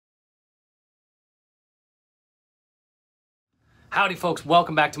Howdy folks,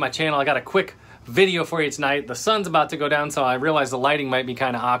 welcome back to my channel. I got a quick video for you tonight. The sun's about to go down, so I realize the lighting might be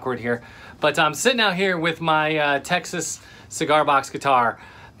kind of awkward here. But I'm sitting out here with my Texas cigar box guitar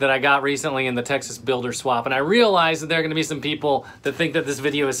that I got recently in the Texas Builder Swap. And I realize that there are going to be some people that think that this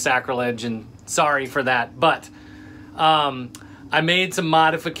video is sacrilege, and sorry for that. But I made some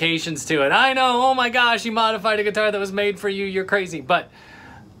modifications to it. I know, oh my gosh, you modified a guitar that was made for you, you're crazy. But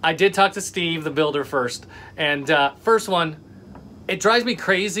I did talk to Steve, the builder, first. And first one, it drives me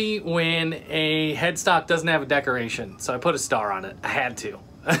crazy when a headstock doesn't have a decoration. So I put a star on it. I had to.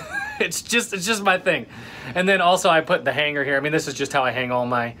 It's just my thing. And then also I put the hanger here. I mean, this is just how I hang all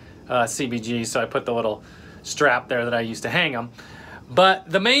my CBGs. So I put the little strap there that I used to hang them. But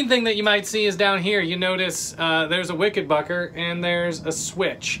the main thing that you might see is down here. You notice there's a wicked bucker and there's a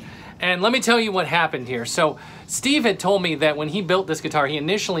switch. And let me tell you what happened here. So Steve had told me that when he built this guitar, he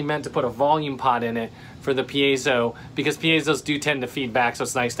initially meant to put a volume pot in it for the piezo, because piezos do tend to feed back, so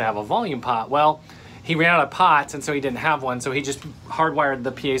it's nice to have a volume pot. Well, he ran out of pots, and so he didn't have one, so he just hardwired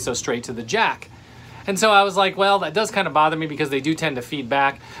the piezo straight to the jack. And so I was like, well, that does kind of bother me because they do tend to feed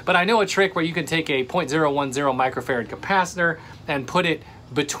back. But I know a trick where you can take a 0.010 microfarad capacitor and put it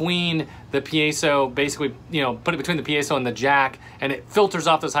between the piezo, basically, you know, put it between the piezo and the jack, and it filters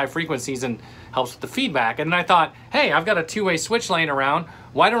off those high frequencies and helps with the feedback. And then I thought, hey, I've got a two-way switch laying around.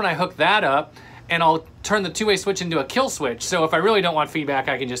 Why don't I hook that up and I'll turn the two-way switch into a kill switch. So if I really don't want feedback,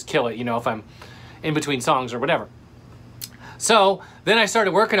 I can just kill it, you know, if I'm in between songs or whatever. So then I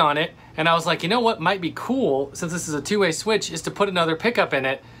started working on it, and I was like, you know what might be cool, since this is a two-way switch, is to put another pickup in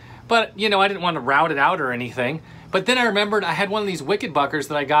it. But, you know, I didn't want to route it out or anything. But then I remembered I had one of these wicked buckers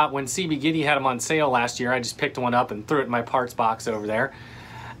that I got when CBG I had them on sale last year. I just picked one up and threw it in my parts box over there.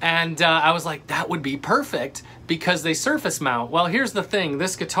 And I was like, that would be perfect because they surface mount. Well, here's the thing.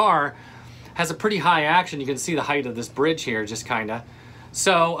 This guitar has a pretty high action. You can see the height of this bridge here, just kind of.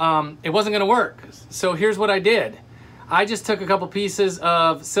 So it wasn't going to work. So here's what I did. I just took a couple pieces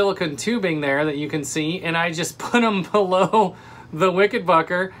of silicone tubing there that you can see, and I just put them below the wicked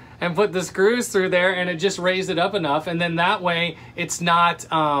bucker and put the screws through there, and it just raised it up enough. And then that way it's not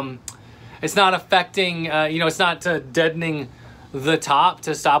affecting, you know, it's not deadening the top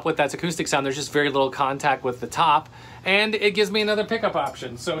to stop with that acoustic sound. There's just very little contact with the top, and it gives me another pickup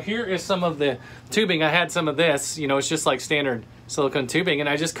option. So here is some of the tubing. I had some of this, you know, it's just like standard silicone tubing, and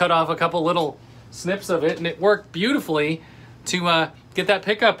I just cut off a couple little snips of it, and it worked beautifully to get that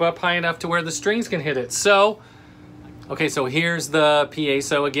pickup up high enough to where the strings can hit it. So, okay, so here's the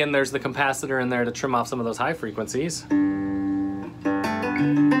piezo. Again, there's the capacitor in there to trim off some of those high frequencies.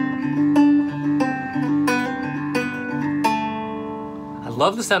 I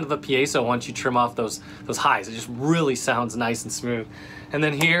love the sound of a piezo once you trim off those highs. It just really sounds nice and smooth. And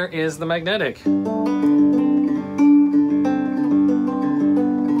then here is the magnetic.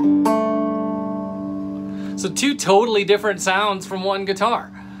 So two totally different sounds from one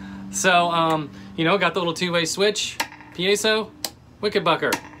guitar. So, you know, got the little two-way switch, piezo, wicked bucker.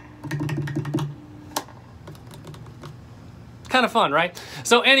 Kind of fun, right?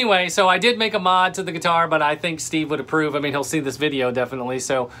 So anyway, so I did make a mod to the guitar, but I think Steve would approve. I mean, he'll see this video definitely,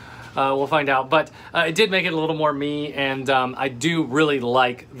 so we'll find out. But it did make it a little more me, and I do really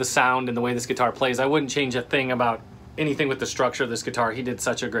like the sound and the way this guitar plays. I wouldn't change a thing about anything with the structure of this guitar. He did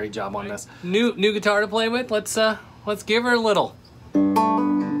such a great job on this. New guitar to play with. Let's give her a little.